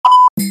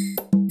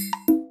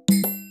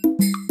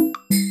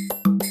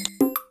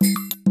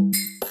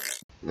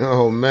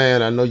Oh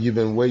man, I know you've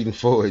been waiting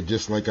for it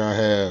just like I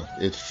have.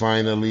 It's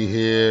finally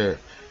here.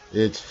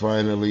 It's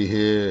finally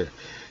here.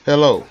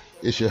 Hello,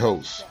 it's your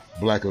host,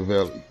 Black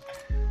Avelli,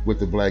 with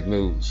the Black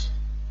News.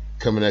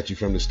 Coming at you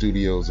from the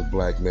studios of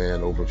Black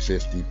Man Over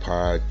 50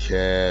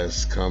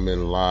 podcast,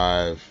 coming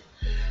live.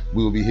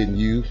 We will be hitting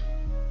you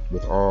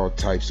with all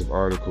types of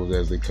articles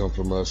as they come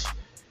from us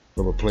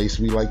from a place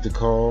we like to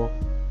call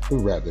the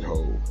rabbit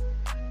hole.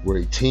 We're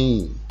a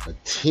team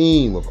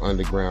of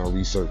underground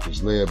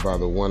researchers led by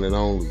the one and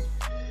only,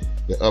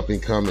 the up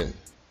and coming,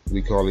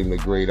 we call him the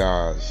Great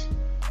Oz,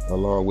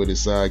 along with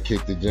his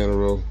sidekick, the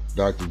General,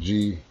 Dr.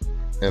 G,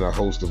 and a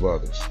host of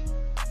others.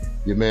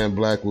 Your man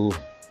Blackwell,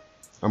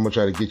 I'm going to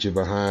try to get you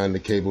behind the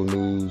cable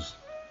news.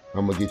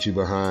 I'm going to get you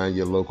behind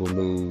your local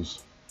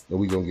news, and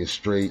we're going to get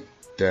straight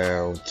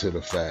down to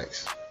the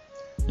facts.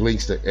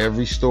 Links to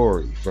every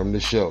story from the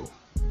show.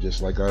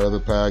 Just like our other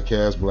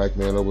podcast, Black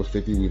Man Over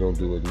 50, we don't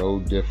do it no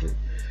different.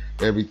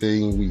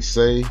 Everything we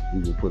say,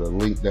 we will put a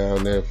link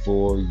down there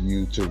for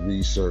you to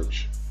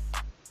research.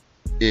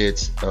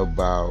 It's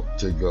about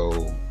to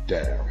go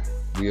down.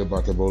 We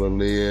about to blow the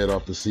lid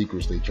off the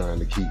secrets they trying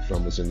to keep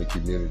from us in the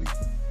community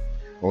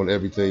on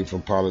everything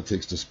from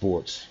politics to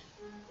sports.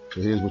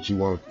 So here's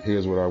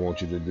what I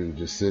want you to do.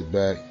 Just sit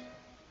back,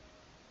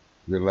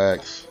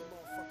 relax,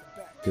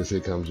 because here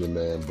comes your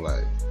man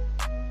Black.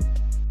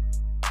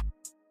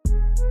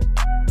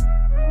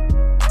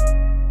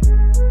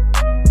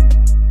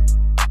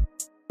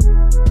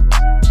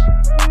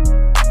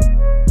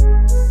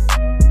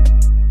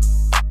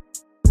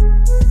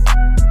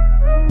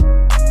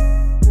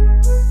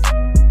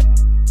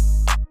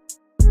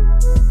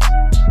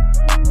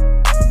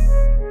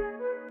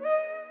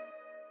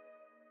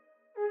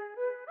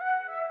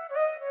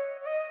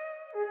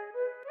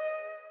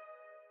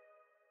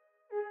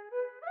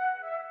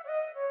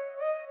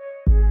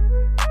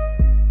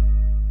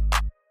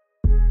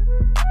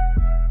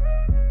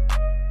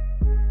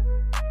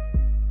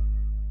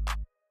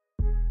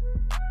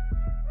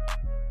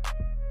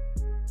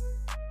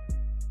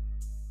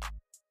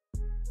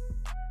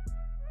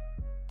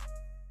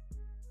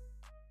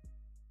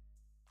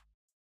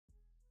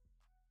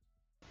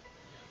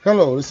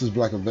 Hello, this is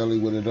Black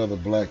Avelli with another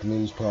Black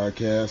News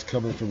podcast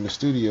coming from the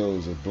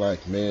studios of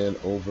Black Man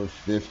Over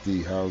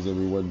 50. How's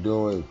everyone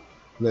doing?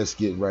 Let's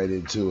get right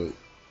into it.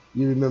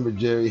 You remember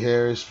Jerry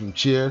Harris from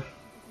Cheer?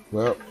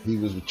 Well, he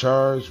was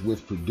charged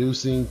with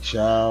producing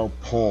child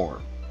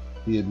porn.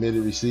 He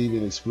admitted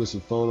receiving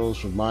explicit photos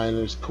from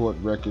minors, court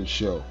records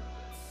show.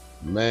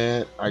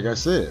 Man, like I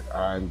said,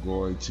 I'm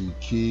going to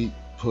keep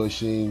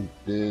pushing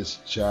this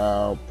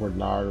child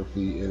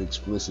pornography and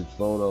explicit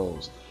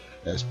photos.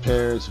 As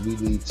parents, we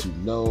need to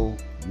know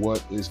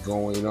what is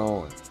going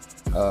on.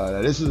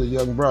 Now, this is a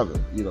young brother.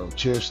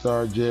 Cheer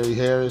star Jerry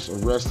Harris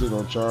arrested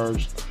on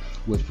charge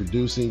with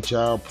producing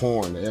child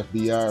porn. The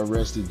FBI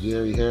arrested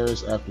Jerry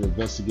Harris after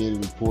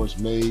investigative reports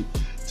made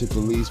to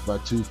police by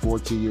two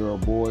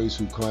 14-year-old boys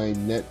who claimed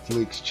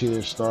Netflix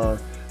Cheer star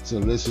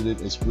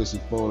solicited explicit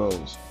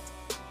photos.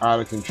 Out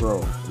of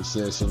control. It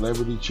says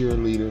celebrity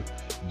cheerleader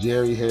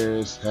Jerry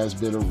Harris has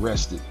been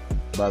arrested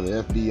by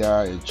the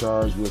FBI and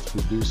charged with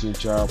producing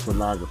child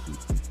pornography,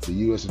 the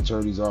U.S.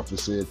 Attorney's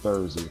Office said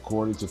Thursday.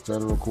 According to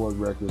federal court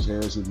records,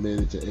 Harris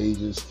admitted to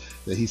agents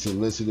that he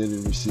solicited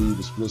and received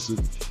explicit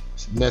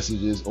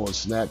messages on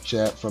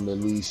Snapchat from at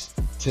least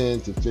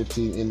 10 to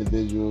 15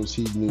 individuals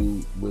he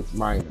knew with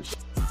minors.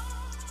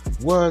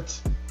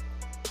 What?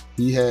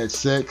 He had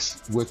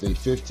sex with a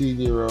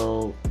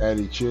 15-year-old at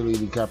a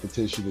cheerleading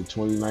competition in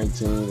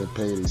 2019 and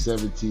paid a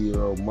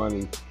 17-year-old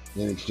money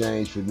in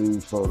exchange for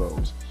nude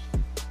photos.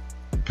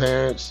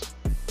 Parents,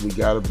 we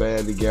gotta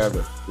band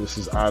together. This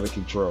is out of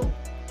control.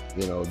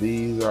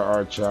 These are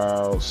our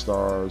child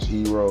stars,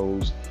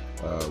 heroes.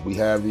 We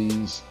have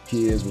these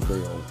kids with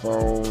their own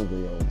phones,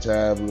 their own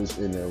tablets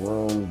in their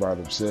rooms by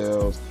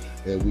themselves,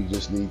 and we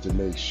just need to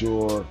make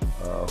sure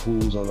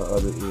who's on the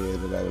other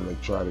end of that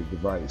electronic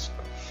device.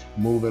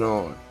 Moving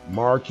on.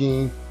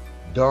 Marking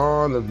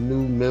dawn of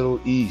new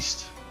Middle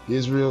East.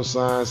 Israel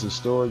signs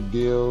historic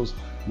deals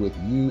with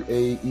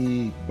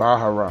UAE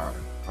Bahrain.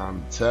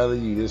 I'm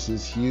telling you, this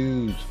is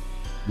huge.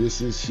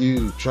 This is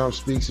huge. Trump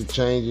speaks of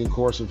changing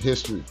course of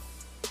history.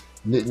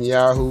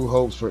 Netanyahu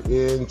hopes for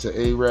end to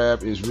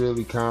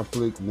Arab-Israeli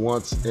conflict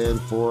once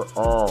and for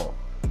all,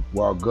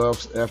 while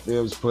Gulf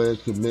FM's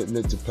pledged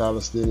commitment to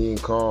Palestinian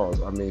cause.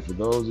 For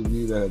those of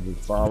you that have been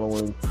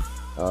following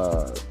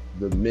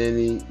the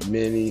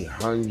many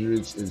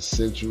hundreds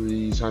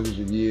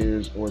of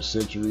years or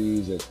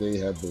centuries that they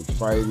have been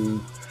fighting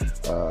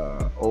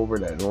over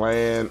that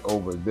land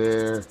over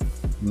there,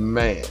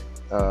 man.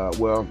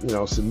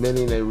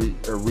 Cementing a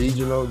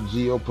regional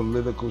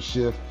geopolitical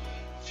shift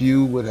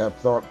few would have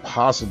thought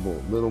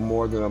possible little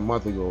more than a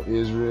month ago.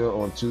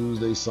 Israel on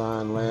Tuesday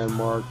signed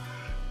landmark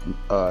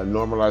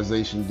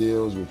normalization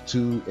deals with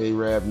two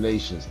Arab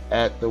nations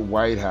at the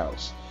White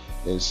House.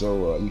 And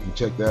so you can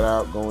check that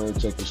out. Go in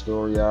and check the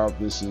story out.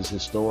 This is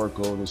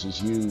historical. This is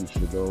huge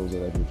for those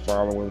that have been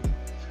following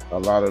a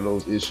lot of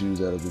those issues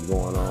that have been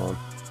going on.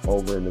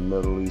 over in the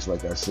Middle East,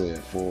 like I said,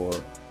 for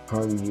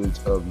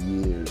hundreds of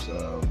years.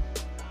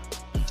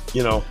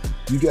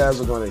 You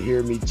guys are going to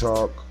hear me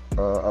talk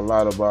a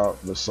lot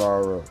about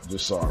NESARA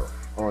GESARA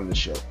on the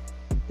show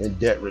and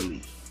debt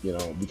relief,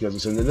 because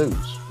it's in the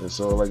news. And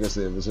so, like I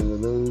said, if it's in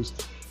the news,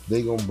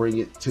 they're going to bring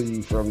it to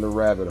you from the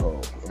rabbit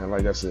hole. And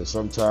like I said,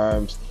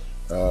 sometimes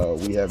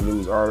we have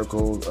news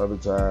articles, other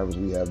times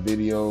we have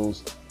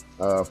videos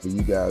for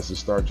you guys to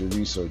start your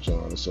research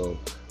on. And so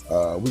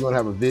we're going to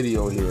have a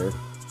video here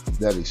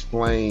that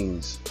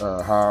explains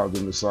how the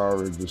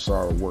NESARA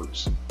GESARA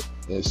works.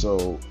 And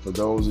so for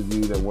those of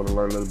you that want to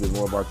learn a little bit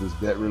more about this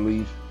debt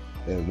relief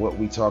and what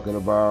we're talking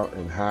about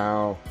and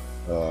how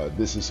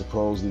this is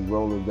supposedly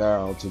rolling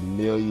down to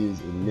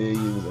millions and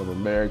millions of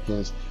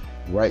Americans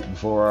right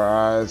before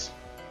our eyes,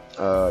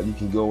 you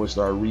can go and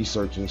start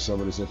researching some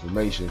of this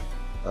information,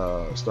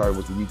 starting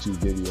with the YouTube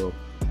video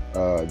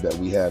that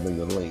we have in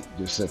the link,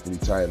 just simply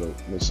titled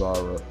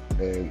NESARA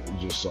and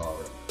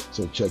GESARA.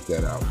 So check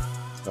that out.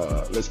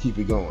 Let's keep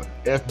it going.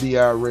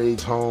 FBI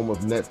raids home of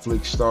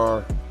Netflix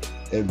star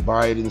and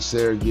Biden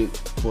surrogate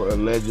for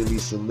allegedly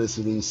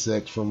soliciting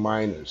sex from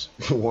minors.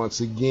 Once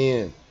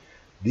again,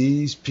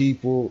 these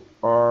people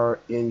are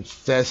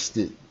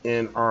infested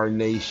in our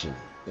nation,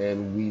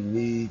 and we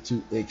need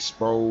to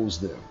expose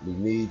them. We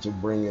need to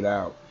bring it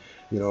out.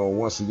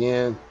 Once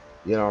again,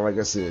 like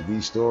I said,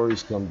 these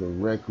stories come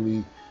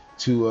directly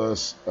to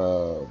us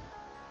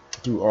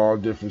through all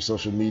different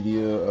social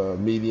media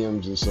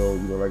mediums, and so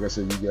like I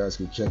said, you guys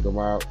can check them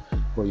out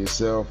for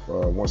yourself.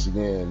 Once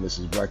again, this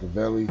is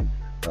Blackavelli,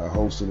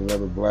 hosting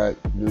another Black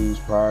News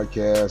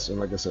podcast, and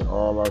like I said,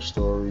 all our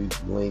story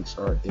links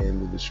are in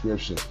the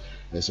description.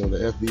 And so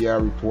the FBI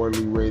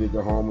reportedly raided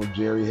the home of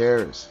Jerry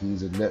Harris.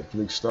 He's a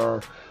Netflix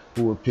star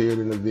who appeared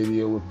in a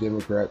video with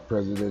Democrat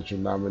presidential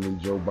nominee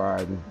Joe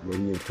Biden, where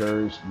he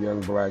encouraged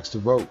young blacks to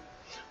vote,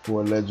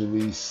 for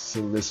allegedly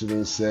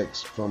soliciting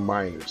sex from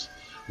minors.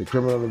 The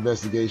criminal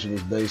investigation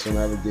is based on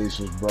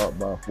allegations brought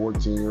by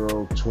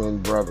 14-year-old twin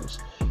brothers.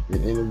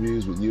 In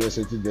interviews with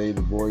USA Today,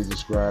 the boys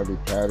described a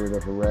pattern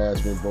of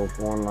harassment both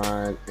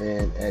online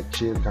and at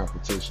cheer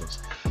competitions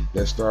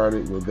that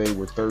started when they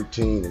were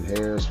 13 and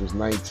Harris was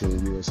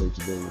 19, USA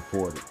Today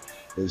reported.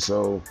 And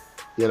so,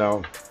 this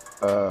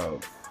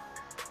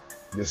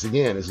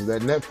is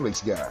that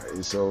Netflix guy.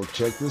 And so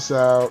check this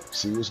out,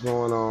 see what's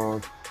going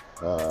on.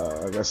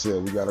 Like I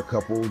said, we got a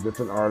couple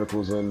different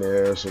articles in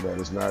there so that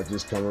it's not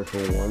just coming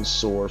from one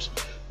source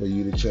for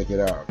you to check it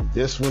out.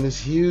 This one is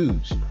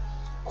huge.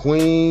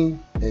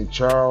 Queen and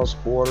Charles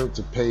ordered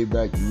to pay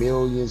back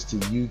millions to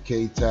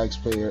UK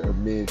taxpayer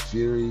amid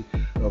fury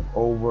of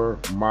over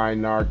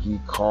monarchy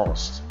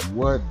costs.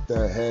 What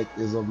the heck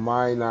is a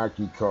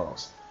monarchy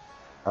cost?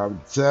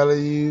 I'm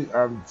telling you,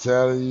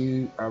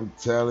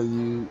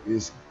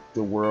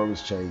 the world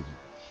is changing.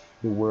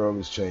 The world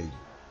is changing.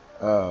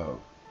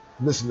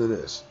 Listen to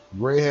this.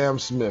 Graham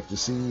Smith, the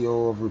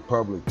CEO of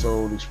Republic,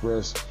 told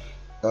Express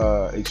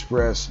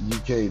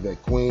UK that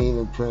Queen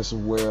and Prince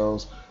of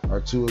Wales are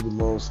two of the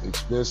most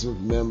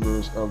expensive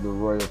members of the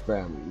royal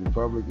family.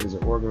 Republic is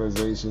an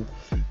organization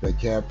that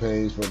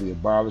campaigns for the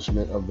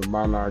abolishment of the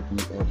monarchy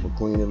and for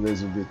Queen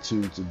Elizabeth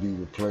II to be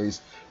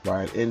replaced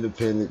by an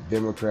independent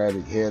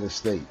democratic head of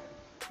state.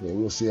 Yeah,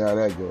 we'll see how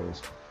that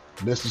goes.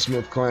 Mr.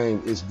 Smith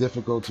claimed it's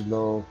difficult to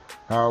know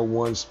how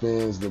one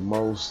spends the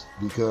most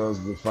because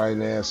the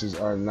finances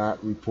are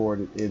not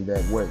reported in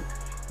that way.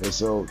 And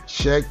so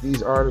check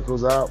these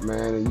articles out,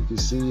 man, and you can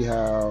see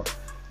how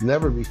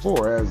never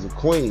before has the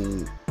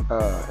Queen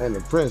and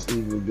the Prince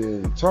even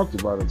been talked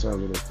about in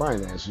terms of their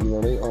finances.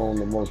 They own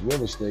the most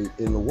real estate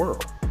in the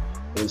world.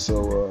 And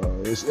so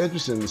it's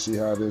interesting to see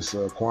how this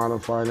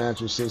quantum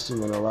financial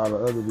system and a lot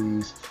of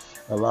these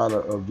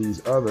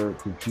other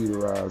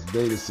computerized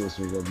data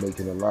systems are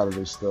making a lot of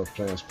this stuff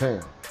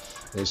transparent.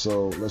 And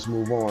so let's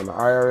move on. The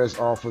IRS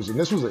offers, and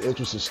this was an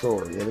interesting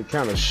story, and it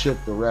kind of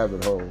shook the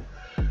rabbit hole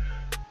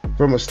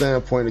from a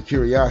standpoint of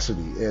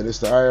curiosity. And it's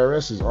the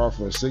IRS is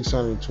offering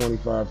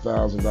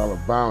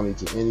 $625,000 bounty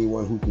to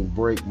anyone who can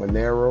break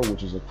Monero,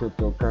 which is a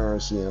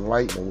cryptocurrency, and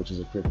Lightning, which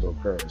is a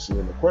cryptocurrency.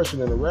 And the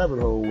question in the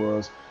rabbit hole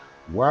was,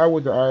 why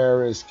would the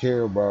IRS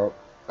care about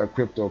a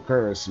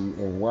cryptocurrency,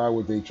 and why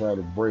would they try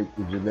to break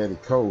the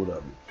genetic code of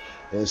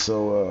it? And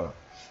so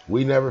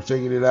we never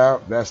figured it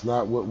out. That's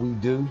not what we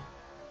do.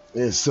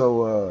 And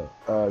so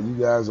you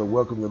guys are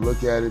welcome to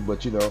look at it,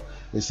 but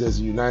it says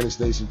the United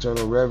States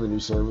Internal Revenue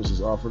Service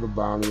has offered a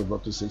bounty of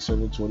up to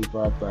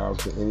 $625,000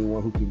 to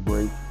anyone who can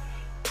break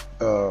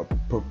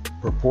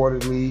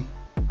purportedly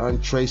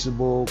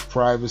untraceable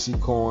privacy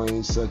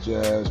coins such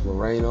as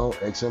Monero,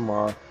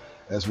 XMR,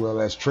 as well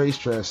as trace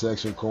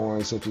transaction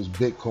coins such as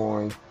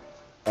Bitcoin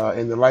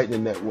in the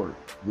Lightning Network.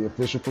 The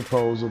official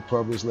proposal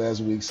published last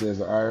week says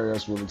the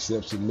IRS will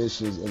accept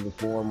submissions in the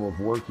form of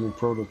working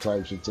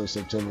prototypes until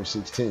September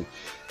 16th.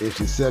 If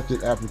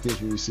accepted,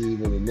 applicants will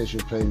receive an initial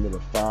payment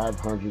of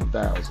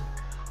 $500,000.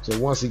 So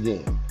once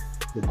again,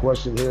 the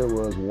question here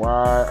was,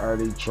 why are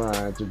they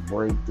trying to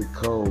break the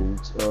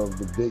codes of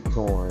the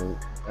Bitcoin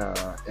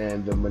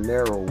and the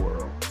Monero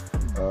world?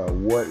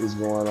 What is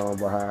going on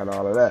behind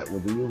all of that? Well,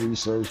 do your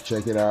research,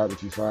 check it out.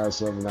 If you find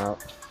something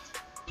out,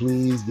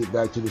 please get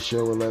back to the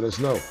show and let us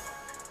know.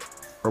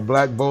 A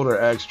black voter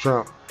asked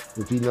Trump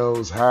if he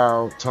knows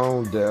how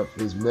tone deaf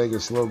his mega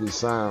slogan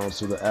sounds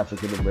to the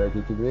African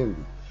American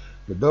community.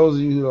 For those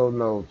of you who don't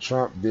know,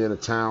 Trump did a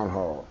town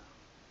hall,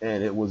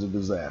 and it was a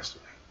disaster.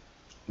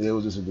 It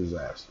was just a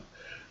disaster.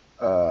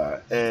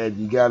 And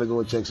you got to go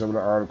and check some of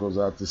the articles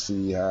out to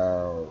see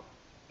how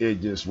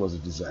it just was a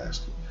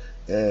disaster.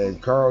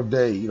 And Carl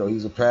Day,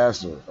 he's a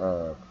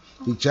pastor.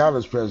 He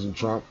challenged President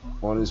Trump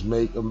on his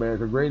Make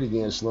America Great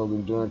Again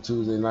slogan during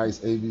Tuesday night's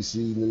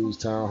ABC News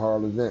Town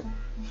Hall event.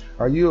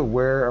 Are you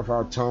aware of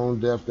how tone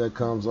deaf that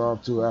comes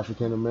off to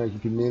African American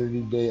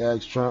community? They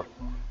asked Trump.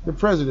 The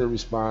president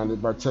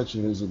responded by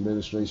touching his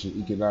administration's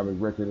economic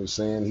record and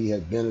saying he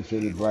had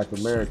benefited black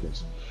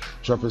Americans.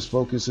 Trump has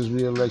focused his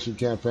re-election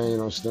campaign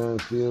on stirring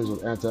fields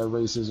of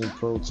anti-racism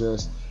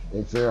protests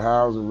and fair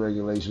housing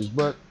regulations,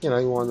 but he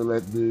wanted to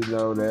let dude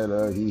know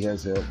that he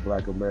has helped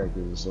black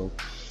Americans. And so,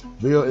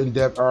 real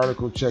in-depth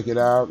article, check it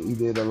out. He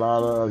interviewed a lot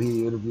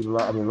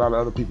of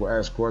other people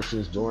asked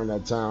questions during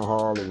that town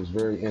hall. It was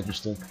very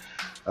interesting.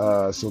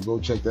 So go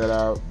check that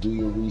out. Do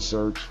your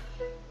research.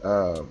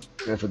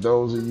 And for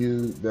those of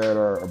you that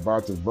are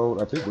about to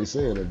vote, I think they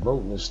said that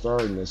voting is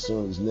starting as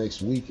soon as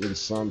next week in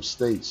some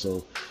states.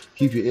 So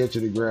keep your ear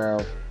to the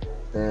ground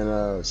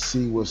and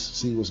see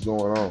what's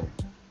going on.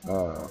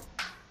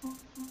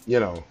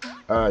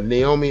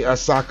 Naomi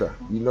Osaka,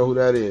 you know who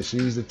that is.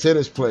 She's a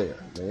tennis player.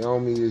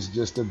 Naomi is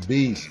just a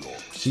beast.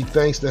 She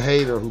thanks the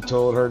hater who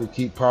told her to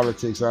keep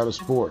politics out of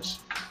sports.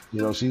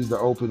 She's the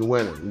open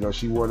winner.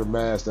 She wore the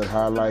mask that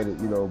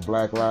highlighted,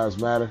 Black Lives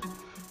Matter.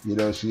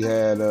 She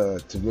had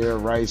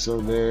Tamir Rice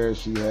on there.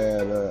 She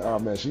had,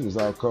 she was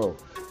out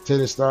cold.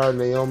 Tennis star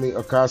Naomi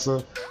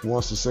Osaka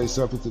wants to say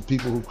something to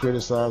people who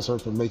criticize her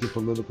for making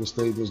political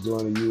statements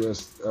during the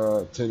U.S.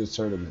 Tennis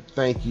tournament.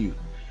 Thank you.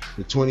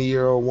 The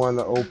 20-year-old won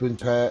the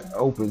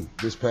Open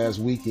this past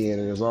weekend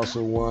and has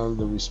also won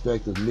the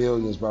respect of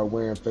millions by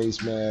wearing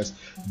face masks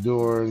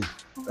during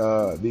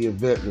the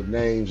event with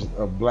names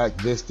of black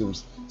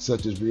victims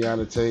such as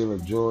Breonna Taylor,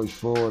 George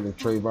Floyd, and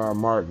Trayvon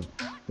Martin.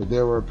 But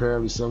there were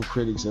apparently some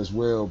critics as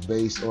well,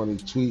 based on a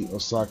tweet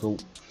Osaka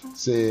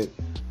said,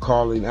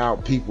 calling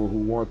out people who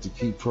want to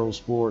keep pro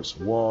sports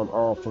walled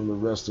off from the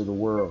rest of the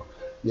world.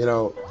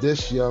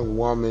 This young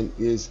woman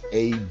is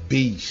a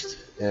beast.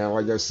 And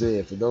like I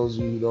said, for those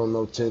of you who don't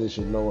know tennis,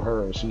 you know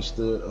her, and she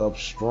stood up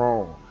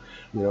strong.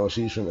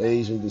 She's from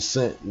Asian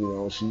descent.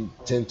 She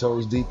 10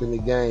 toes deep in the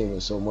game,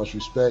 and so much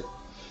respect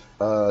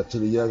to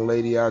the young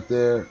lady out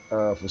there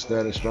for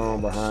standing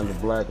strong behind the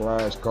Black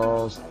Lives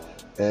cause.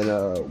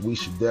 And we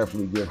should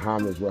definitely give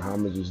homage where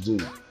homage is due.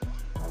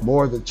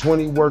 More than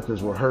 20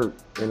 workers were hurt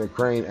in a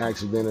crane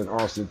accident in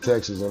Austin,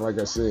 Texas. And like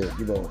I said,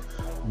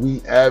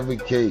 we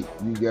advocate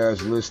you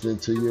guys listening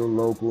to your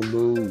local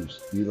news.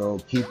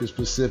 Keep it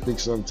specific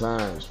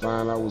sometimes.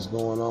 Find out what's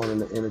going on in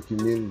the inner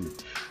community.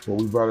 Well,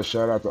 we brought a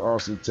shout out to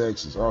Austin,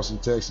 Texas. Austin,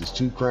 Texas,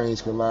 2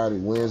 cranes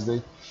collided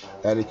Wednesday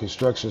at a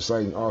construction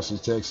site in Austin,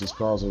 Texas,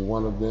 causing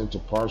one of them to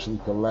partially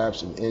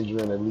collapse and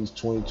injuring at least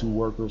 22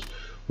 workers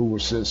who were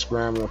sent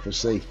scrambling for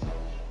safety.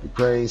 The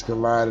cranes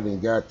collided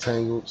and got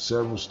tangled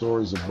several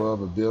stories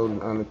above a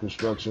building under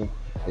construction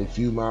a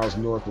few miles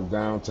north of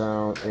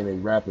downtown in a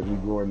rapidly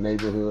growing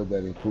neighborhood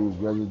that includes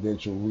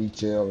residential,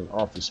 retail, and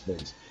office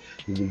space.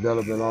 The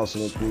development also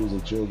includes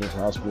a children's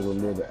hospital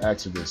near the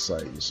accident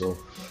site. And so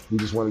we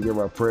just want to give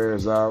our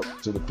prayers out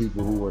to the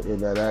people who were in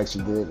that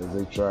accident as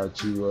they try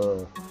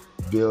to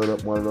build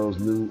up one of those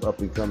new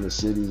up-and-coming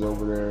cities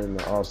over there in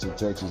the Austin,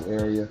 Texas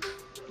area.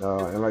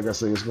 And like I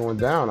say, it's going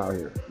down out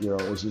here.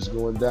 It's just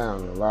going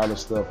down. And a lot of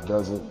stuff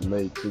doesn't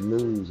make the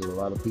news, and a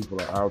lot of people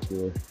are out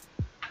there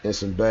in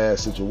some bad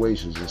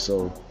situations. And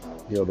so,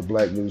 the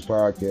Black News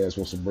Podcast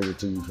wants to bring it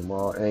to you from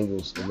all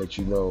angles and let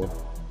you know,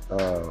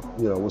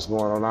 what's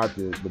going on out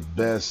there, the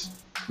best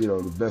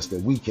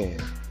that we can.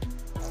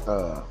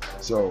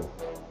 So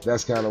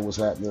that's kind of what's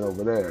happening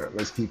over there.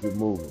 Let's keep it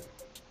moving.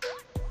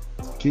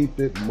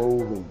 Keep it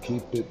moving.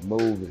 Keep it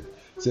moving.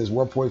 It says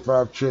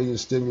 1.5 trillion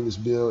stimulus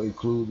bill,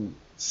 including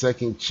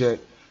second check,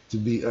 to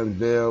be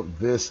unveiled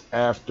this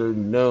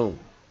afternoon.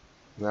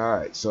 All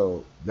right,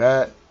 so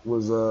that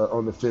was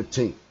on the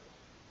 15th,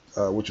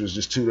 which was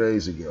just 2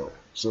 days ago.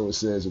 So it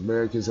says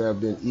Americans have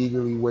been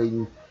eagerly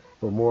waiting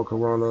for more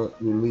corona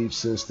relief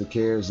since the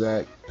CARES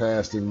Act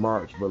passed in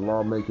March, but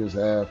lawmakers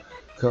have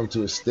come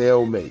to a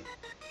stalemate.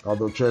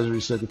 Although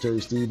Treasury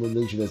Secretary Steven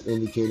Mnuchin has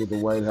indicated the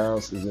White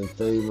House is in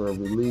favor of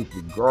relief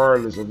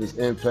regardless of its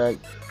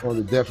impact on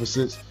the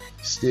deficits,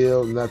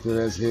 still nothing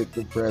has hit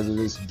the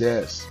president's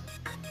desk.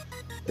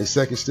 A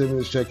second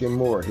stimulus check and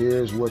more.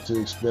 Here's what to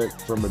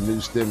expect from a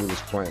new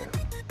stimulus plan.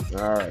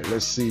 All right,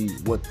 let's see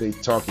what they're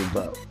talking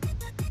about.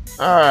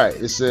 All right,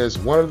 it says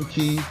one of the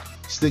key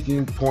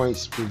sticking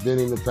points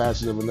preventing the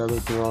passage of another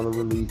corona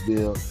relief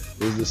bill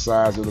is the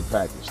size of the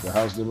package. The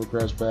House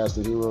Democrats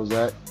passed the HEROES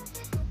Act,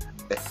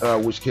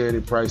 which carried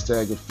a price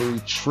tag of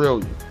 $3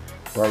 trillion.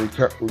 while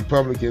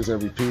Republicans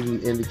have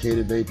repeatedly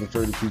indicated they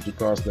prefer to keep the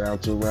cost down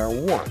to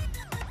around 1.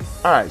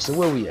 All right, so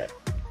where we at?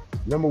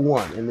 Number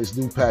 1 in this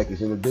new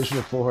package, an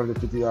additional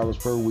 $450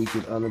 per week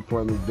in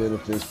unemployment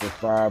benefits for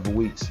 5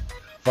 weeks,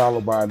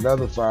 followed by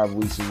another 5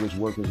 weeks in which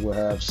workers will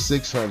have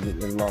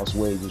 $600 in lost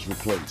wages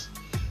replaced.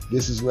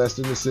 This is less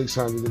than the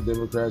 $600 the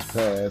Democrats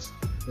passed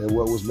and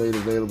what was made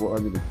available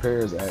under the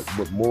CARES Act,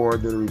 but more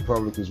than the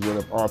Republicans would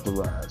have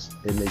authorized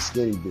in their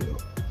skinny bill.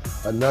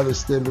 Another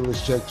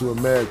stimulus check to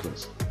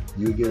Americans.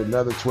 You would get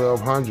another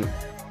 $1,200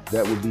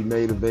 that would be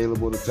made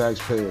available to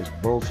taxpayers.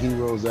 Both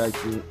HEROES Act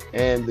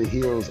and the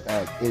HEALS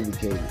Act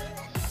indicated.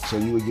 So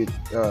you would get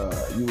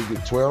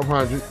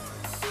 $1,200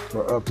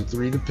 for up to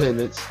 3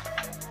 dependents,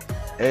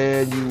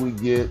 and you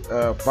would get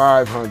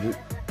 $500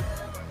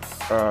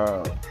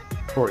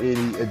 for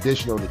any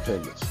additional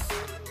dependents.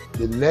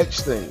 The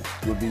next thing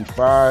would be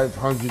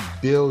 $500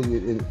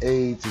 billion in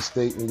aid to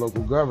state and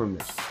local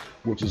governments,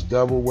 which is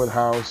double what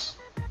those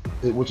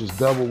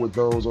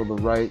on the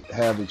right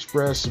have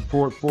expressed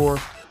support for,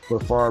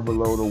 but far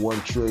below the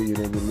 $1 trillion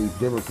in relief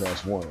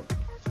Democrats wanted.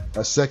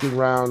 A second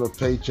round of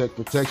Paycheck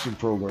Protection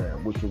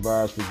Program, which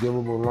provides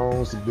forgivable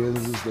loans to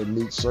businesses that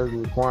meet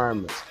certain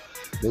requirements.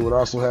 They would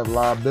also have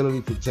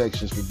liability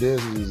protections for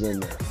businesses in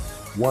there.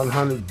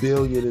 $100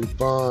 billion in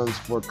funds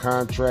for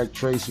contract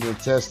tracing and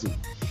testing.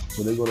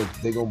 So they're gonna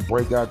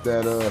break out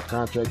that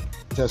contract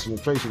testing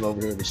and tracing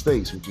over here in the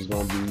States, which is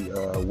gonna be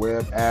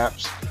web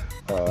apps.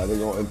 They're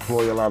gonna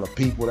employ a lot of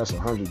people. That's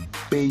 $100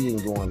 billion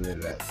going into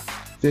that.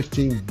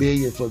 $15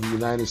 billion for the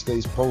United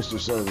States Postal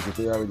Service, if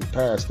they already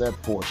passed that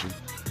portion.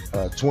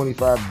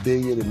 $25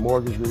 billion in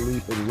mortgage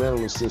relief and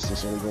rental assistance.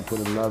 So they're gonna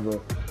put another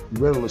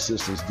rental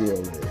assistance deal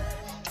in.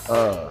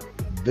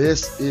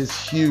 This is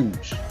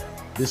huge.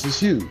 This is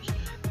huge.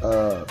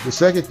 The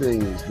second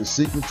thing is the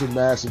secret to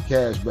massive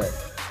cashback.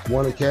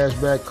 Want a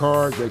cashback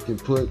card that can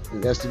put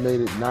an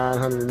estimated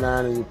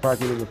 $909 in your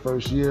pocket in the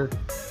first year?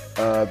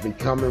 They're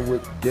coming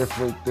with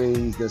different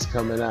things that's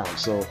coming out.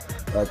 So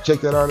check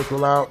that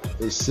article out.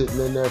 It's sitting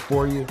in there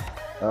for you.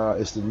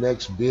 It's the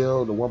next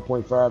bill, the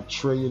 $1.5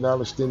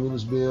 trillion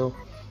stimulus bill,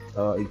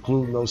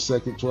 including those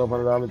second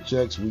 $1,200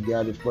 checks. We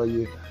got it for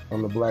you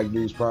on the Black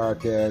News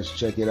Podcast.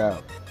 Check it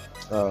out.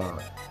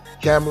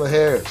 Kamala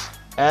Harris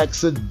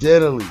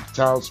accidentally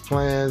touts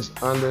plans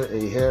under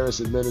a Harris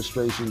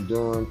administration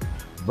during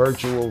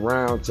virtual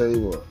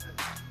roundtable.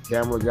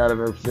 Kamala got in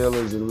her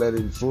feelings and let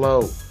it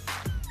flow.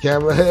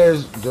 Kamala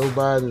Harris, Joe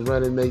Biden's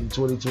running mate in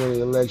 2020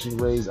 election,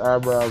 raised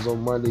eyebrows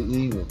on Monday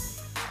evening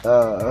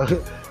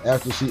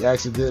after she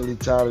accidentally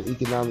touted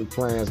economic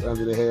plans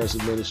under the Harris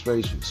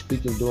administration.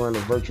 Speaking during a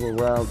virtual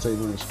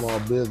roundtable with small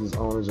business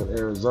owners in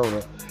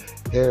Arizona,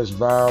 Harris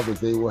vowed that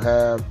they will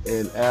have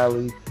an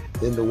ally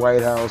in the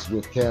White House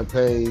with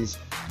campaigns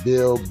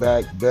Build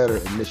Back Better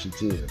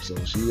initiative. So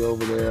she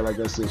over there, like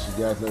I said, she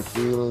got her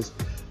feelings.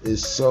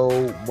 It's so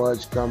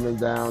much coming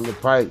down the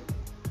pipe.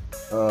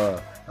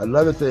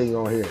 Another thing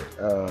on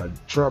here,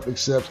 Trump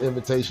accepts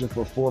invitation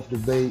for 4th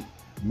debate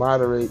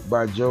moderate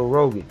by Joe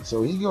Rogan.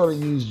 So he's going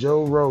to use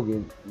Joe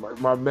Rogan,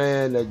 my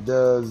man that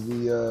does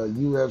the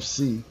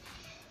UFC,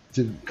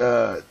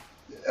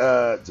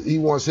 he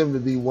wants him to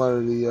be one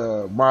of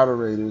the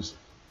moderators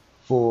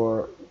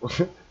for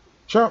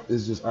Trump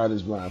is just out of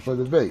his mind for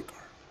the debate.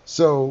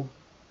 So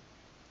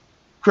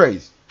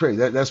crazy.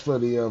 That's for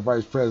the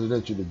vice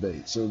presidential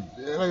debate. So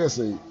like I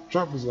say,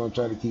 Trump is going to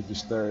try to keep it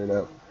stirred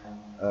up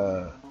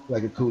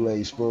like a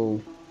Kool-Aid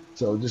spoon.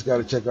 So just got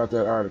to check out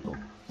that article.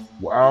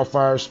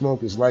 Wildfire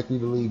smoke is likely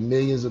to leave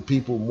millions of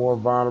people more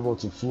vulnerable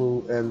to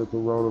flu and the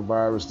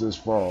coronavirus this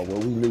fall. Well,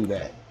 we knew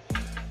that.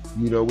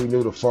 We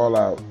knew the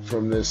fallout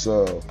from this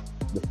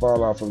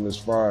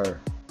fire.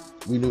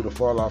 We knew the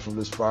fallout from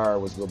this fire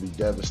was going to be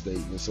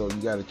devastating. And so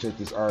you got to check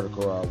this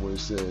article out where it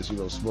says,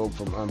 smoke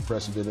from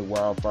unprecedented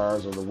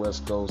wildfires on the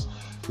West Coast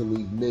can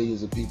leave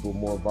millions of people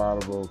more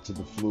vulnerable to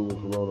the flu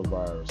and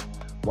coronavirus.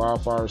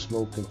 Wildfire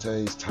smoke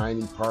contains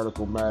tiny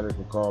particle matter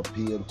called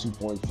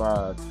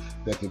PM2.5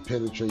 that can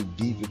penetrate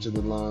deep into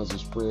the lungs and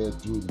spread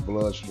through the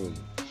bloodstream.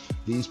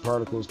 These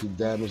particles can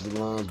damage the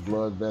lungs,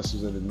 blood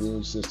vessels, and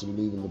immune system,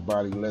 leaving the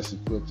body less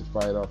equipped to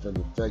fight off an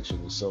infection.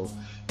 And so,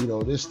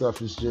 this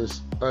stuff is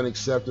just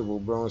unacceptable,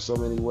 bro, in so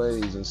many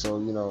ways. And so,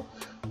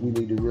 we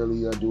need to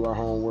really do our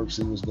homework,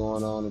 see what's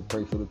going on, and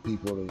pray for the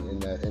people in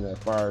that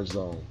fire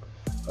zone.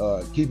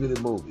 Keeping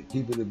it moving.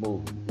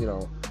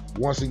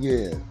 Once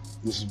again,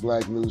 this is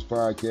Black News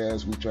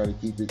Podcast. We try to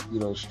keep it,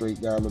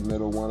 straight down the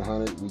middle,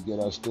 100. We get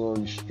our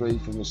stories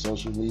straight from the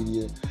social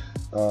media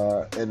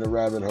and the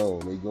rabbit hole.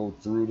 They go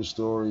through the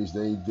stories.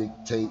 They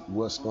dictate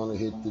what's going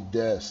to hit the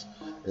desk.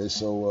 And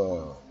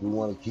so we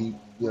want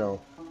to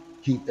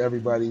keep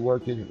everybody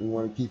working. We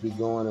want to keep it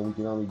going, and we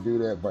can only do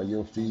that by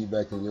your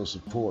feedback and your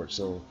support.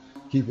 So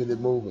keeping it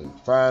moving.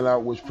 Find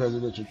out which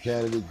presidential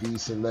candidate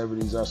these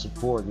celebrities are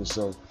supporting.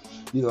 So,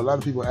 a lot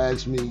of people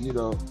ask me,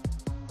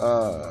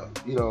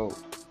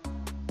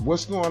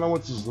 what's going on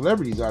with the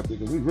celebrities out there?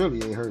 Because we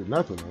really ain't heard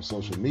nothing on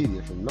social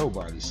media from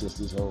nobody since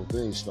this whole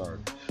thing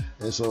started.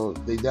 And so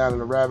they down in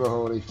the rabbit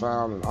hole, they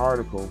found an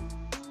article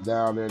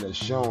down there that's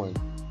showing,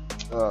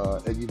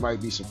 and you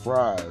might be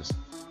surprised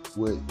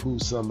with who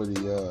some of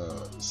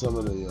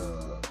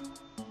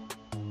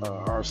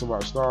our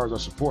stars are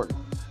supporting.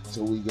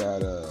 So we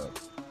got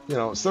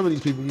some of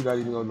these people you're not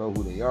even gonna know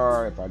who they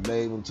are if I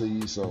name them to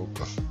you. So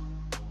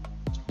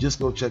just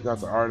go check out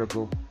the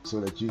article so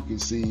that you can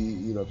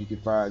see, if you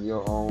can find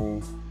your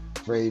own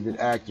favorite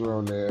actor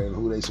on there and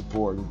who they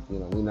support.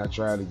 We're not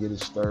trying to get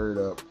it stirred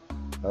up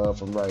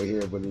from right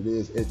here, but it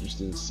is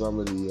interesting some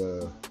of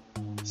the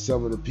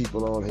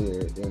people on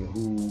here and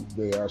who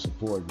they are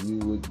supporting. You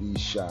would be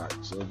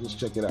shocked. So just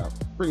check it out.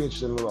 Pretty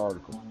interesting little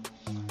article.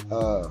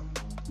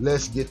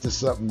 Let's get to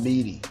something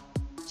meaty.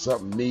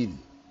 Okay.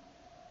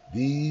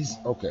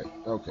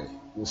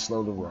 Let's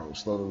slow the roll,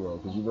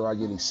 because I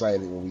get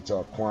excited when we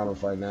talk quantum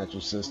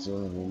financial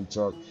systems, when we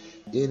talk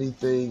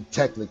anything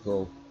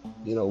technical.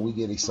 We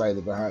get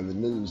excited behind the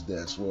news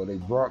desk. Well, they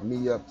brought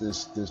me up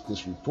this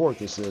report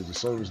that says the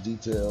service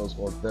details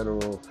on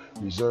Federal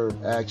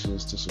Reserve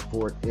actions to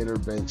support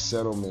interbank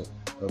settlement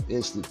of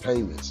instant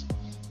payments.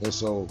 And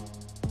so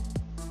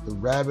the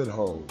rabbit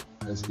hole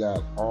has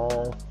got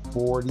all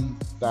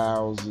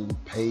 40,000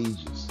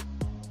 pages.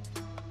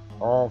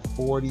 All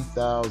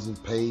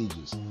 40,000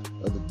 pages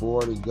of the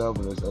Board of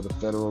Governors of the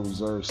Federal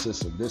Reserve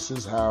System. This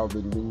is how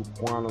the new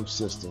quantum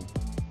system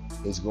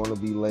is going to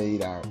be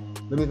laid out.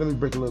 Let me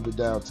break a little bit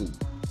down to you.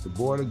 The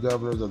Board of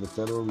Governors of the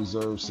Federal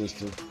Reserve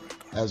System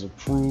has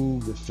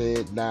approved the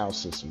FedNow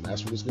system.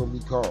 That's what it's going to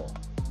be called.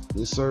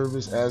 This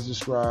service, as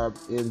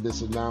described in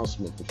this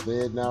announcement, the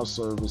FedNow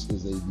service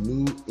is a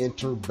new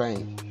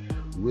interbank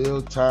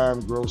real-time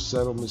gross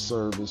settlement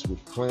service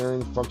with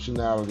clearing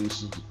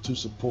functionalities to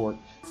support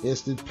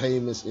instant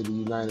payments in the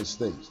United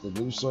States. The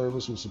new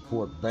service will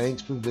support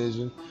banks'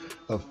 provision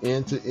of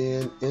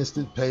end-to-end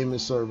instant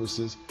payment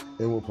services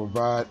and will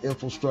provide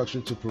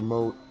infrastructure to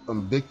promote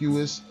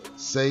ambiguous,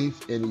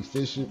 safe, and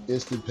efficient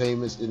instant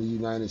payments in the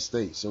United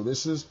States. So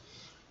this is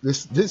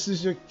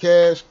your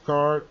cash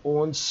card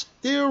on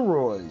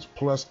steroids,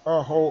 plus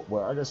a whole,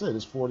 well, like I said,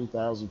 it's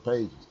 40,000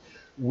 pages.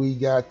 We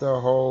got the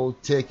whole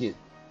ticket.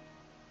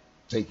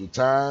 Take your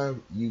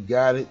time. You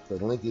got it. The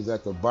link is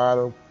at the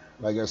bottom.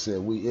 Like I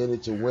said, we in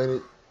it to win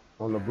it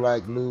on the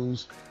Black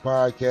News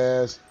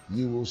Podcast.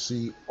 You will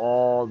see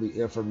all the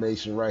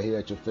information right here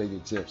at your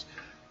fingertips.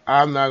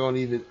 I'm not gonna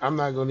even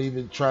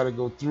try to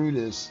go through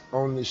this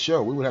on this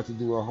show. We would have to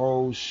do a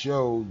whole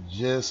show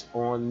just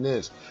on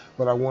this.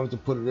 But I wanted to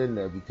put it in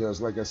there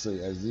because, like I say,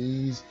 as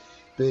these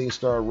things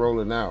start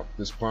rolling out,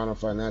 this quantum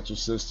financial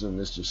system,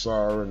 this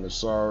JSARA and the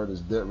SARA, this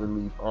debt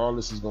relief, all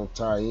this is gonna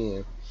tie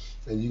in.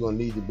 And you're going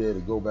to need to be able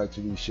to go back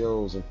to these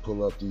shows and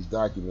pull up these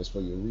documents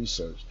for your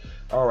research.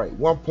 All right,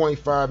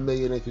 1.5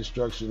 million in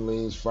construction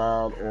liens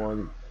filed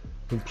on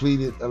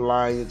completed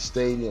Alliance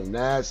Stadium.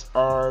 That's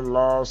our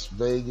Las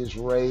Vegas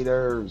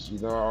Raiders.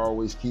 I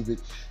always keep it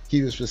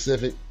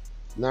specific,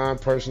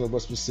 non-personal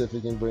but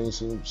specific, and bring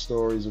some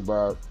stories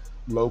about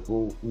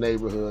local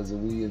neighborhoods.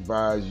 And we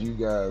advise you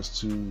guys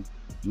to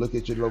look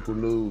at your local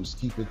news,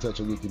 keep in touch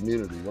with your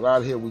community. Well,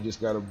 out here we just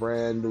got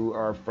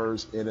our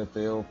first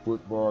NFL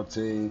football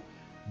team,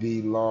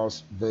 the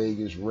Las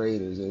Vegas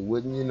Raiders. And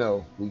wouldn't you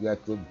know, we got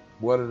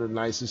one of the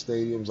nicest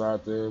stadiums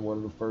out there, one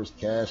of the first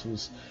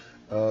cashless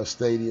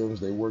stadiums.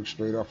 They work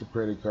straight off a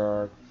credit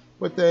card,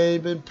 but they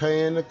ain't been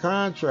paying the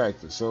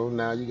contractors. So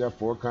now you got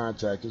 4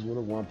 contractors with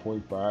a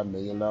 $1.5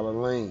 million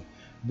lien.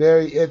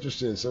 Very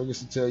interesting. So I guess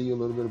to tell you a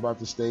little bit about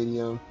the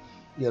stadium.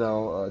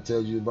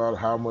 Tells you about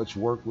how much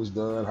work was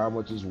done, how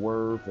much it's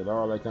worth, and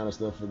all that kind of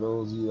stuff for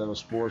those of you that are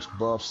sports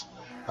buffs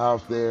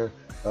out there.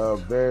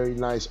 Very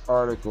nice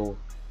article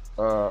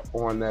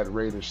on that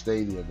Raider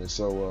Stadium. And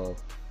so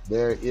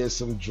there is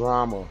some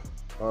drama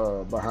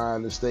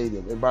behind the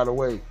stadium. And by the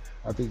way,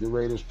 I think the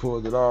Raiders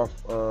pulled it off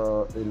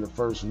in the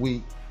first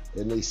week,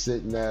 and they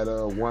sitting at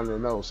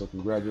 1-0. So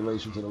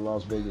congratulations to the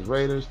Las Vegas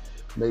Raiders.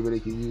 Maybe they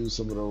can use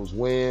some of those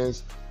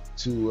wins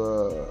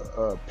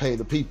to pay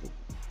the people.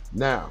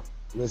 Now,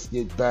 let's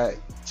get back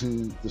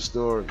to the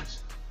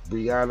stories.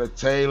 Breonna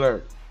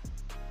Taylor.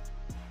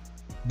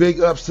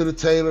 Big ups to the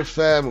Taylor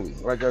family.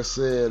 Like I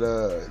said,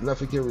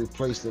 nothing can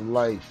replace the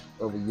life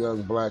of a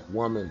young black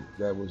woman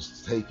that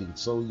was taken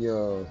so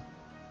young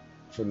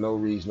for no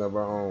reason of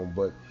her own.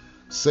 But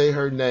Say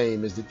Her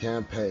Name is the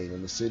campaign,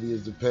 and the city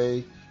is to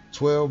pay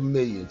 $12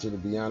 million to the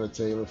Breonna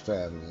Taylor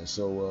family. And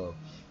so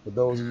for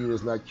those of you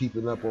that's not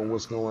keeping up on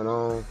what's going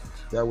on,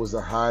 that was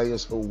the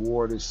highest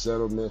awarded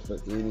settlement for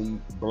any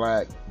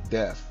black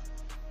death.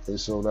 And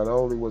so not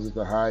only was it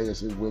the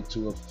highest, it went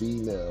to a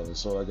female. And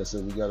so, like I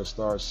said, we got to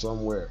start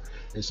somewhere.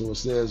 And so it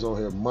says on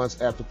here,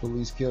 months after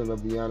police killing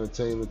of Breonna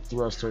Taylor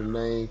thrust her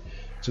name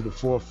to the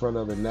forefront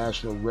of a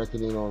national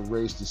reckoning on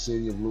race, the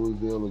city of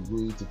Louisville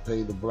agreed to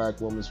pay the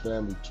black woman's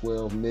family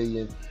 $12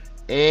 million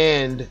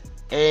and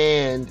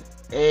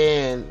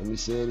let me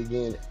say it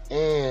again,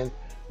 and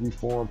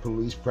reform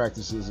police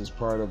practices as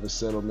part of a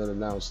settlement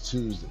announced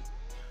Tuesday.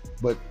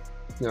 But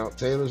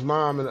Taylor's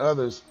mom and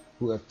others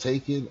who have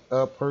taken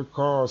up her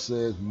cause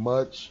says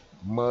much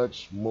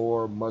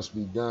more must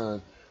be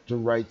done to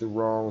right the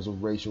wrongs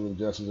of racial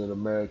injustice in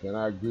America, and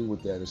I agree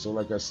with that. And so,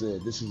 like I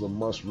said, this is a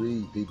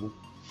must-read, people.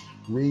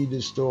 Read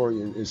this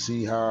story and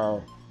see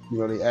how,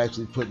 they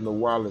actually putting the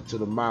wallet to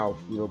the mouth,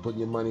 putting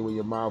your money where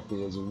your mouth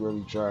is and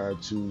really trying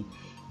to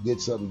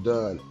get something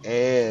done.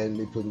 And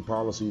they're putting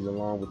policies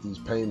along with these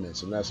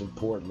payments, and that's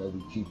important that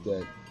we keep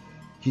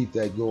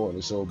that going.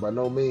 And so, by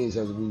no means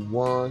has we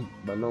won.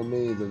 By no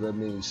means does that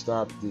mean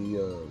stop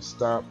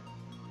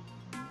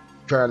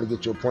trying to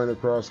get your point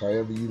across,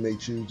 however you may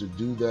choose to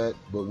do that,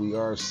 but we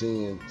are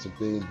seeing some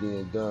things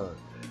being done.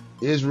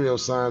 Israel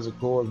signs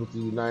accords with the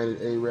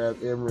United Arab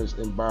Emirates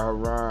and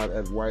Bahrain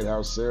at White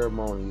House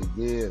ceremony.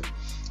 Again,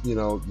 you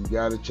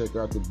got to check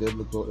out the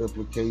biblical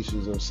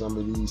implications of some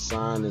of these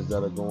signings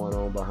that are going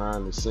on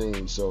behind the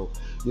scenes. So,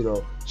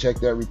 check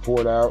that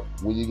report out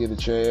when you get a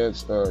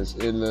chance. It's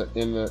in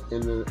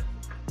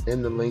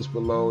the links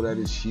below. That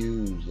is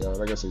huge.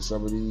 Like I said,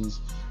 some of these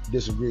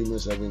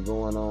disagreements have been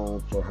going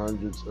on for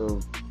hundreds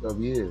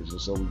of years, and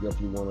so we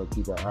definitely want to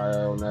keep an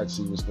eye on that,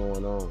 see what's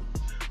going on.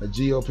 A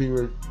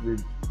GOP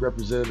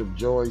representative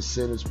joins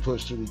Senate's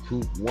push to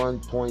recoup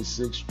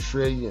 $1.6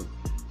 trillion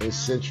in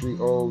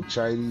century-old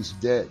Chinese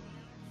debt.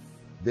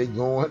 They're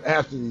going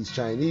after these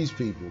Chinese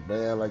people,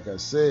 man. Like I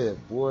said,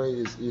 boy,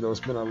 it's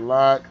been a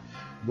lot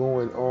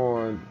going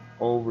on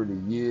over the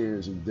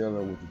years in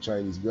dealing with the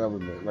Chinese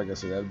government. Like I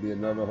said, that'd be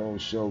another whole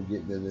show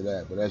getting into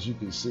that. But as you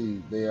can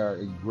see, they are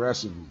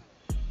aggressively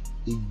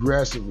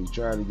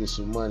trying to get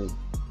some money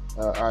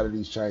out of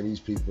these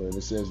Chinese people. And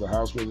it says the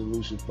House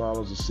resolution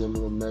follows a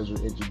similar measure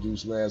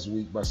introduced last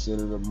week by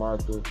Senator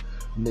Martha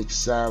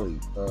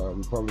McSally,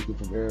 Republican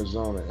from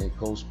Arizona, and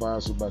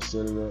co-sponsored by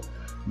Senator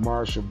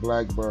Marsha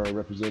Blackburn,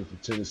 representative from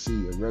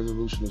Tennessee. A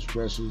resolution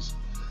expresses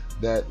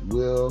that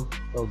will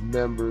of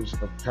members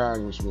of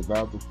Congress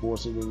without the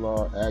force of the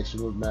law.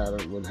 Action of matter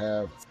would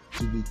have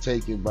to be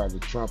taken by the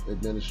Trump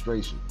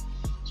administration.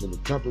 So the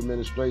Trump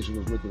administration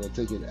is looking at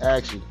taking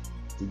action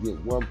to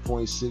get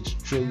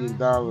 $1.6 trillion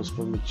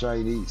from the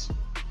Chinese.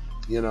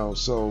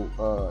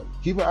 So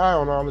keep an eye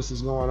on all this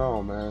that's going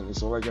on, man. And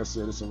so, like I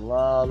said, it's a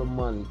lot of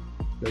money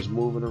that's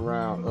moving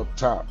around up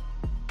top,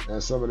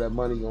 and some of that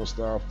money gonna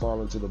start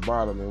falling to the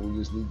bottom, and we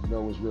just need to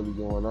know what's really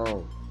going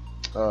on.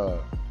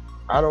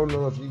 I don't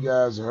know if you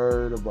guys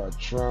heard about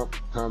Trump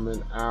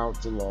coming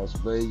out to Las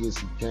Vegas.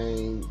 He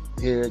came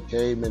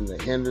into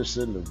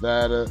Henderson,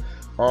 Nevada,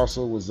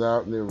 also was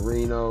out near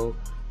Reno,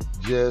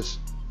 just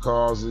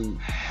causing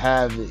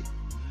havoc.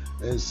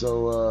 And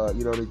so,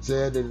 they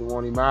said they didn't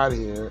want him out of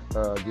here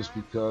just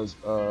because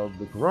of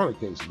the corona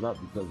cases, not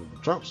because of the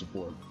Trump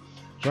support.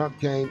 Trump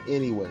came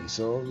anyway.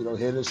 So,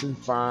 Henderson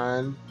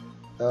fined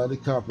the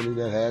company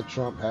that had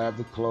Trump have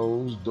the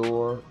closed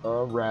door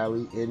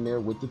rally in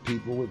there with the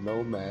people with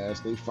no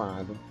mask. They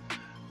fined him.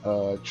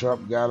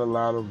 Trump got a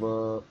lot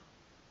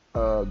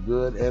of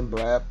good and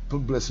bad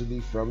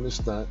publicity from the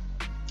stunt.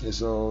 And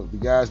so the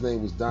guy's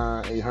name was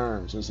Don A.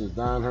 Hearn. So it says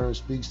Don Hearn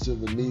speaks to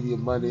the media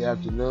Monday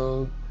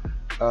afternoon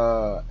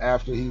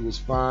after he was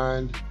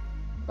fined,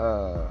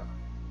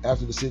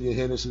 after the city of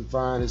Henderson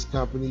fined his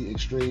company,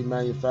 Extreme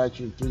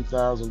Manufacturing,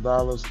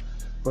 $3,000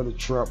 for the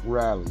Trump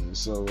rally. And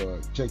so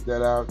check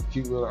that out.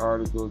 Cute little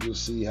article.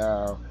 Just see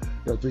how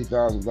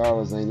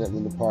 $3,000 ain't nothing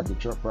in the pocket.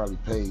 Trump probably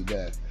paid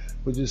that.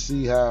 But just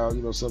see how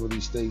some of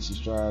these states is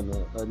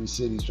these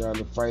cities trying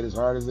to fight as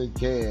hard as they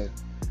can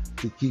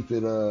to keep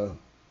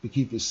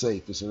it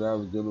safe. And so that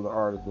was a good little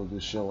article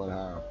just showing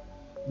how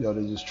they're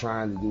just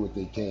trying to do what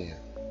they can.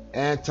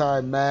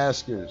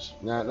 Anti-maskers.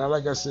 Now,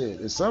 like I said,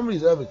 in some of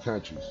these other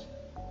countries,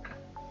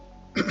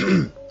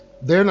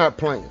 they're not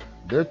playing.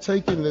 They're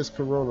taking this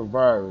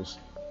coronavirus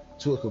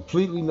to a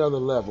completely another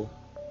level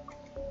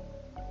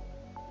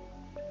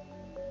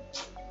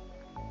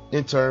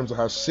in terms of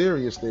how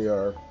serious they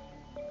are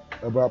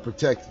about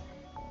protecting.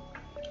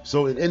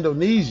 So in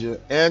Indonesia,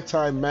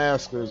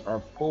 anti-maskers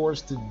are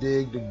forced to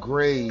dig the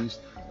graves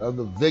of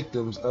the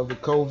victims of the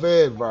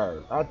COVID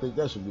virus. I think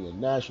that should be a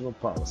national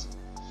policy.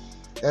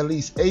 At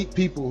least 8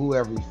 people who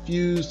have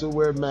refused to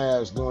wear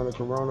masks during the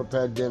corona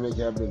pandemic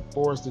have been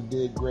forced to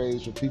dig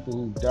graves for people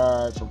who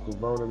died from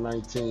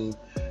corona-19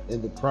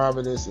 in the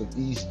province of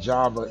East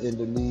Java,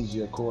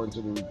 Indonesia, according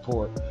to the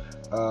report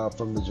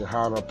from the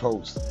Jakarta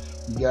Post.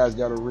 You guys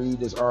got to read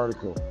this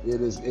article.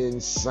 It is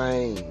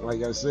insane.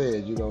 Like I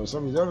said, in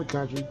some of these other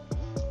countries,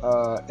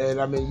 and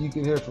I mean, you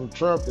can hear from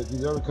Trump that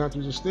these other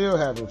countries are still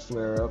having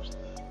flare-ups,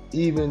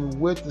 even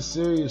with the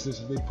seriousness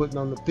that they're putting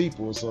on the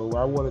people. So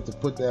I wanted to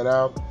put that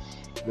out.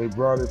 They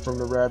brought it from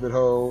the rabbit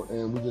hole,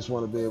 and we just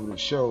want to be able to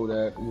show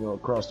that,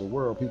 across the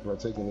world, people are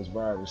taking this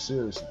virus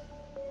seriously.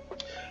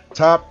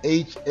 Top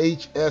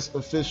HHS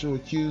official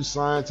accused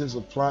scientists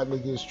of plotting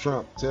against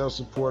Trump, tells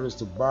supporters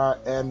to buy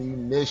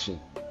ammunition.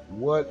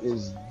 What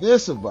is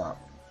this about?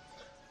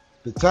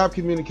 The top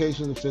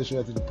communications official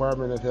at the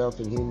Department of Health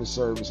and Human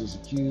Services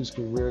accused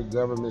career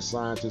government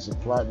scientists of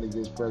plotting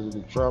against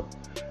President Trump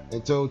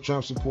and told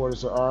Trump supporters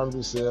to arm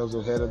themselves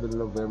ahead of the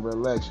November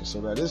election.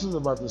 So now this is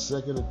about the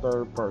second or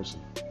third person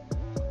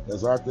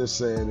that's out there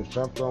saying if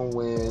Trump don't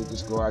win,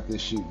 just go out there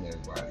shooting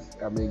everybody.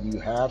 I mean, you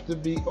have to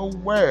be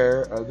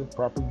aware of the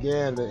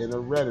propaganda and the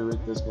rhetoric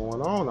that's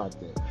going on out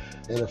there.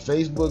 In a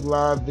Facebook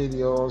Live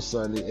video on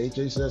Sunday,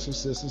 HHS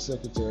Assistant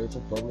Secretary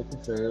for Public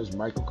Affairs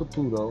Michael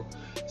Caputo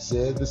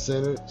said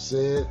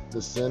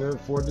the Center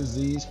for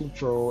Disease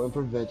Control and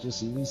Prevention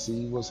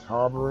 (CDC) was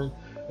harboring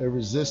a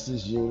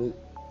resistance unit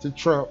to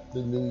Trump,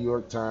 the New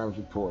York Times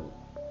reported.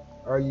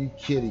 Are you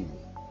kidding me?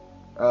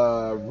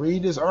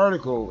 Read this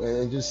article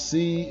and just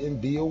see and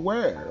be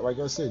aware. Like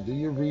I said, do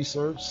your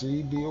research,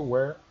 see, be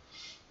aware.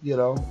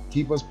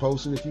 Keep us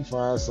posted if you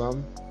find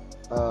something.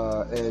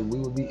 And we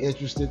would be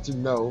interested to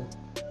know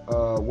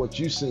what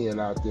you're seeing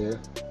out there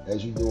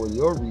as you're doing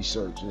your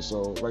research. And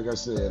so, like I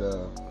said,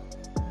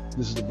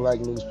 this is the Black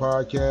News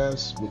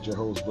Podcast with your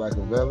host, Black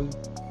Avelli,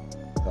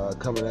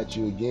 coming at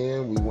you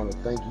again. We want to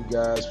thank you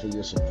guys for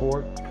your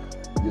support.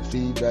 Your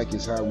feedback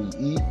is how we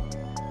eat.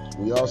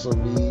 We also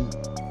need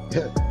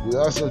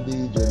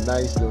your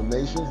nice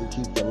donations to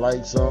keep the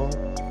lights on,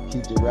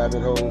 keep the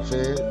rabbit hole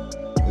fed.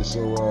 And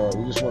so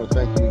we just want to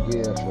thank you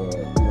again for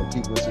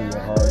keeping us in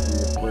your heart and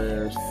your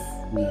prayers.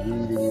 We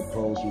reading your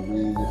posts, we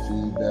reading your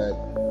feedback,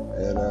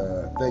 and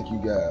thank you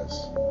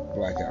guys.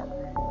 Blackout.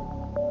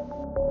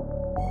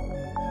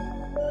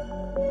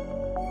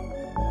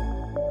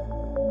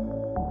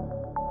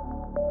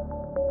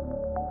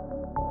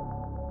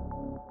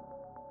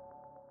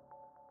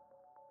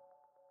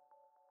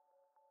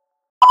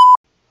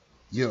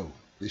 Yo,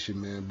 this your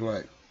man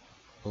Black.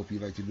 Hope you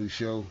like the new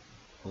show.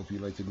 Hope you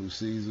like the new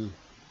season.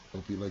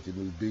 Hope you like the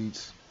new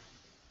beats.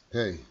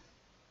 Hey,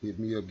 hit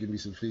me up, give me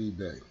some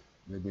feedback.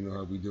 Let me know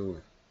how we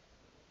doing.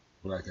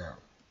 Blackout.